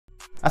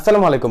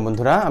আসসালামু আলাইকুম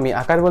বন্ধুরা, আমি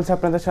আকার বলছি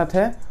আপনাদের সাথে।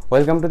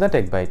 Welcome to the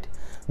take byte.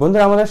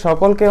 বন্ধুরা, আমাদের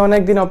সকলকে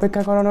অনেক দিন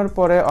অপেক্ষা করানোর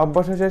পরে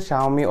অবশেষে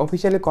Xiaomi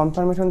অফিশিয়ালি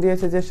কনফার্মেশন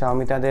দিয়েছে যে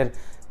Xiaomi তাদের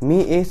Mi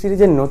A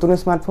সিরিজের নতুন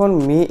স্মার্টফোন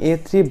Mi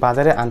A3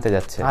 বাজারে আনতে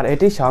যাচ্ছে। আর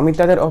এটি Xiaomi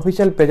তাদের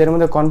অফিশিয়াল পেজের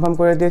মধ্যে কনফার্ম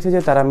করে দিয়েছে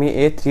যে তারা Mi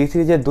A3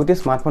 সিরিজের দুটি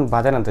স্মার্টফোন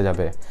বাজারে আনতে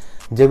যাবে,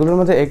 যেগুলোর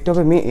মধ্যে একটি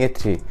হবে Mi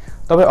A3,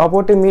 তবে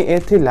অপরটি Mi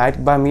A3 Lite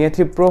বা Mi A3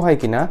 Pro হয়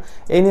কিনা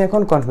এই নিয়ে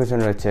এখন কনফিউশন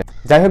রয়েছে।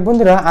 যাই হোক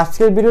বন্ধুরা,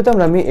 আজকের ভিডিওতে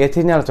আমরা Mi A3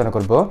 নিয়ে আলোচনা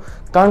করব,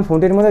 কারণ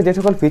ফোনটির মধ্যে যে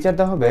সকল ফিচার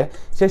দেওয়া হবে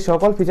সেই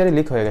সকল ফিচারই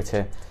লিক হয়ে গেছে।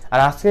 আর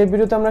আজকের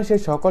ভিডিওতে আমরা সেই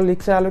সকল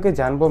লিক্সের আলোকে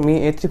জানবো Mi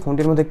A3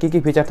 ফোনটির মধ্যে কি কি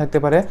ফিচার থাকতে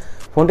পারে,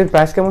 ফোনটির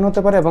প্রাইস কেমন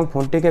হতে পারে এবং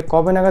ফোনটিকে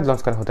কবে নাগাদ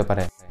লঞ্চ করা হতে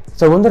পারে।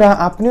 সো বন্ধুরা,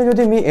 আপনিও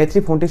যদি Mi A3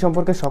 ফোনটি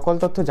সম্পর্কে সকল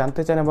তথ্য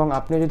জানতে চান এবং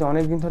আপনিও যদি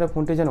অনেকদিন ধরে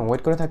ফোনটির জন্য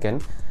ওয়েট করে থাকেন,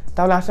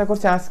 তাহলে আশা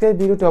করছি আজকের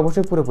ভিডিওটি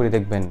অবশ্যই পুরোপুরি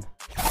দেখবেন।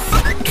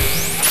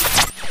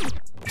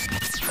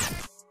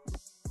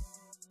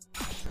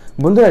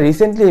 বন্ধুরা,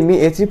 রিসেন্টলি Mi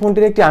A3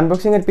 ফোনটির একটি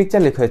আনবক্সিং এর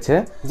পিকচার লিক হয়েছে,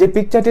 যে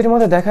পিকচারটির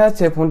মধ্যে দেখা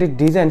যাচ্ছে ফোনটির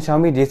design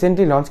Xiaomi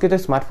recently লঞ্চকৃত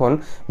smartphone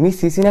Mi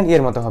CC9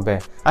 এর মতো হবে,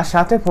 আর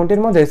সাথে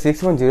ফোনটির মধ্যে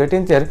 6.08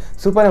 ইঞ্চের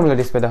সুপার অ্যামোলেড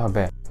ডিসপ্লে দেওয়া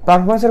হবে।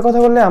 পারফরম্যান্সের কথা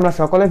বললে আমরা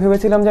সকলে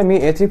ভেবেছিলাম যে Mi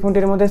A3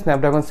 ফোনটির মধ্যে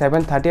স্ন্যাপড্রাগন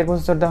 730 এর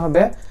প্রসেসর দেওয়া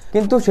হবে,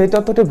 কিন্তু সেই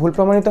তথ্যটি ভুল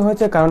প্রমাণিত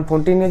হয়েছে, কারণ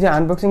ফোনটি নিয়ে যে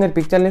আনবক্সিং এর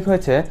পিকচার লিক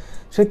হয়েছে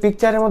সেই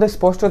পিকচারের মধ্যে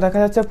স্পষ্ট দেখা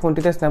যাচ্ছে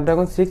ফোনটিতে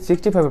স্ন্যাপড্রাগন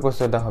 665 এর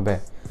প্রসেসর দেওয়া হবে,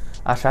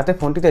 আর সাথে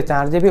ফোনটিতে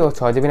 4GB ও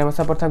 6GB র্যামের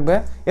সাপোর্ট থাকবে।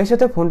 এর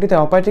সাথে ফোনটিতে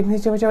অপারেটিং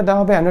সিস্টেম হিসেবে দেওয়া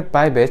হবে অ্যান্ড্রয়েড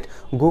পাই বেসড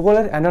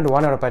গুগলের অ্যান্ড্রয়েড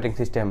 1 এর অপারেটিং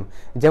সিস্টেম,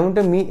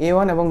 যেমনটা Mi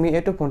A1 এবং Mi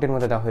A2 ফোনটির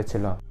মধ্যে দেওয়া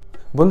হয়েছিল।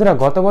 বন্ধুরা,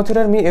 গত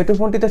বছরের Mi A2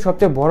 ফোনটিতে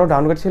সবচেয়ে বড়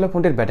ডাউনগ্রেড ছিল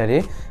ফোনটির ব্যাটারি,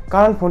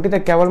 কারণ ফোনটিতে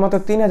কেবলমাত্র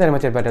 3000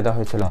 mAh ব্যাটারি দেওয়া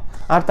হয়েছিল।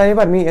 আর তাই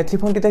এবার Mi A3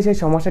 ফোনটিতে সেই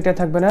সমস্যাটি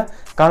থাকবে না,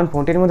 কারণ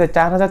ফোনটির মধ্যে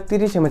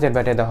 4030 mAh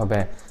ব্যাটারি দেওয়া হবে,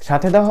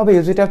 সাথে দেওয়া হবে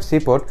ইউজি টাইপ সি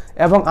পোর্ট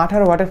এবং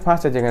 18 ওয়াটের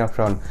ফাস্ট চার্জিং এর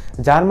অপশন,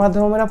 যার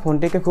মাধ্যমে আমরা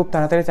ফোনটিকে খুব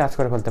তাড়াতাড়ি চার্জ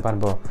করে ফেলতে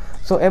পারবো।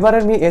 সো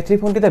এবারের Mi A3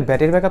 ফোনটিতে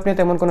ব্যাটারি ব্যাকআপ নিয়ে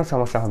তেমন কোনো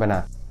সমস্যা হবে না।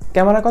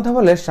 ক্যামেরার কথা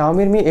বলে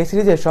Xiaomi Mi A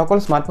সিরিজের সকল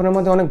স্মার্টফোনের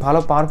মধ্যে অনেক ভালো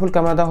পাওয়ারফুল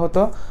ক্যামেরা দেওয়া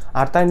হতো,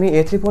 আর তাই Mi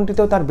A3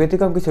 ফোনটিতেও তার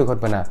ব্যতিক্রম কিছু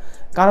ঘটবে না,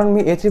 কারণ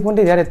Mi A3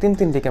 ফোনটি রিয়ারে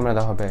তিনটি ক্যামেরা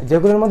দেওয়া হবে,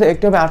 যেগুলোর মধ্যে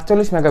একটি হবে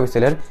 48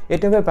 মেগাপিক্সেলের,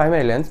 এটি হবে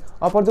প্রাইমারি লেন্স,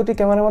 অপর দুটি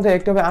ক্যামেরার মধ্যে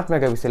একটি হবে 8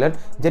 মেগাপিক্সেলের,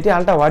 যেটি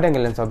আলট্রা ওয়াইড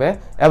অ্যাঙ্গেল লেন্স হবে,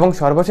 এবং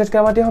সর্বশেষ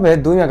ক্যামেরাটি হবে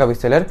 2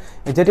 মেগাপিক্সেলের,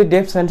 যেটি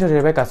ডেপথ সেন্সর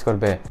হিসেবে কাজ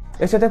করবে।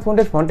 এর সাথে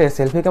ফোনটির ফ্রন্টে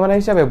সেলফি ক্যামেরা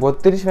হিসেবে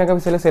 32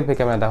 মেগাপিক্সেলের সেলফি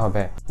ক্যামেরা দেওয়া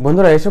হবে।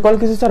 বন্ধুরা, এই সকল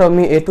কিছু ছাড়াও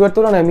Mi A2 এর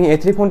তুলনায় Mi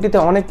A3 ফোনটিতে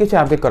অনেক কিছু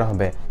আপডেট করা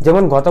হবে,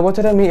 যেমন গত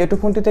বছরের Mi A2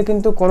 ফোনটিতে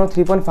কিন্তু কোনো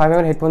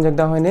 3.5mm হেডফোন জ্যাক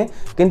দেওয়া হয়নি,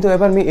 কিন্তু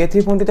এবার Mi A3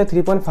 ফোনটিতে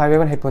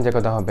 3.5mm হেডফোন জ্যাক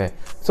দেওয়া হবে।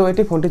 সো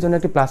এটি ফোনটির জন্য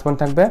একটি প্লাস পয়েন্ট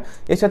থাকবে।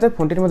 এর সাথে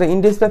ফোনটির মধ্যে ইন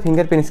ডিসপ্লে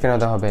ফিঙ্গারপ্রিন্ট স্ক্যানার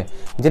দেওয়া হবে,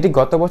 যেটি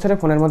গত বছরের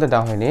ফোনের মধ্যে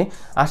দেওয়া হয়নি,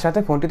 আর সাথে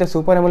ফোনটিতে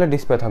সুপার অ্যামোলেড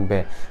ডিসপ্লে থাকবে,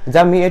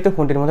 যা Mi A2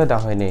 ফোনটির মধ্যে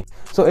দেওয়া হয়নি।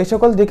 সো এই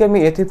সকল দিকে Mi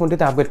A3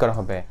 ফোনটিতে আপডেট করা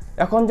হবে।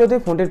 এখন যদি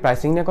ফোনটির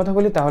প্রাইসিং নিয়ে কথা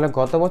বলি, তাহলে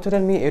গত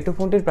বছরের Mi A2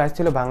 ফোনটির প্রাইস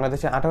ছিল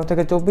বাংলাদেশে 18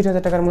 থেকে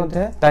 24,000 টাকার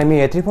মধ্যে, তাই Mi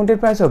A3 ফোনটির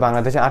প্রাইসও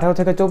বাংলাদেশে 18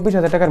 থেকে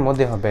 24,000 টাকার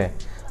মধ্যে হবে।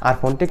 আর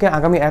ফোনটিকে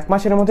আগামী 1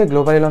 মাসের মধ্যে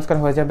গ্লোবালি লঞ্চ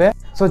করা হয়ে যাবে।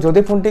 সো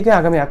যদি ফোনটিকে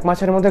আগামী 1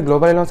 মাসের মধ্যে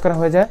গ্লোবালি লঞ্চ করা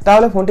হয়ে যায়,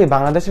 তাহলে ফোনটি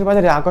বাংলাদেশের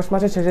বাজারে আগস্ট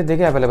মাসের শেষের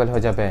দিকে অ্যাভেলেবেল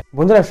হয়ে যাবে।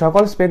 বন্ধুরা,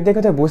 সকল স্পেক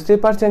দেখে বুঝতেই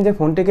পারছেন যে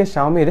ফোনটিকে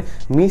Xiaomiর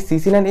Mi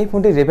CC9 এই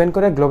ফোনটি রিভেন্ট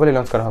করে গ্লোবালি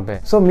লঞ্চ করা হবে।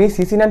 সো Mi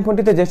CC9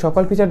 ফোনটিতে যে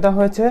সকল ফিচার দেওয়া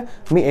হয়েছে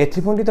Mi A3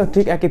 ফোনটিতেও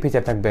ঠিক একই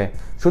ফিচার থাকবে,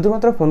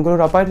 শুধুমাত্র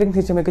ফোনগুলোর অপারেটিং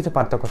সিস্টেমে কিছু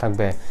পার্থক্য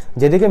থাকবে।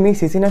 যেদিকে Mi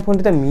CC9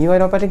 ফোনটিতে MIUI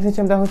এর অপারেটিং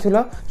সিস্টেম দেওয়া হয়েছিল,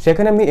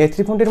 সেখানে Mi A3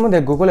 ফোনটির মধ্যে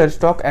গুগলের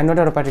স্টক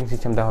অ্যান্ড্রয়েড অপারেটিং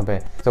সিস্টেম দেওয়া হবে।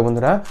 তো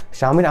বন্ধুরা,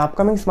 Xiaomiর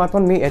আপকামিং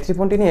স্মার্টফোন Mi A3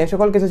 ফোনটি নিয়ে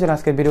সকল কিছু ছিল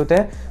আজকের ভিডিওতে।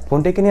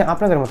 ফোনটিকে নিয়ে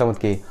আপনাদের মতামত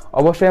কি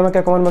অবশ্যই আমাকে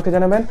কমেন্ট বক্সে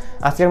জানাবেন।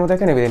 আজকের মতো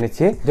এখানে বিদায়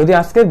নিচ্ছি। যদি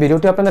আজকের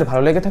ভিডিওটি আপনাদের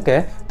ভালো লেগে থাকে,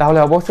 তাহলে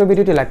অবশ্যই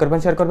ভিডিওটি লাইক করবেন,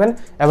 শেয়ার করবেন,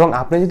 এবং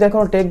আপনি যদি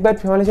এখনো টেক বাইট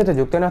ফ্যামিলির সাথে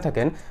যুক্ত না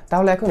থাকেন,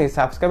 তাহলে এখনই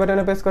সাবস্ক্রাইব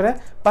বাটনে প্রেস করে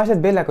পাশের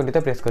বেল আইকনটিতে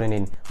প্রেস করে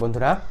নিন।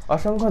 বন্ধুরা,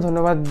 অসংখ্য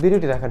ধন্যবাদ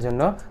ভিডিওটি দেখার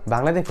জন্য।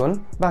 বাংলা দেখুন,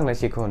 বাংলা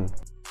শিখুন।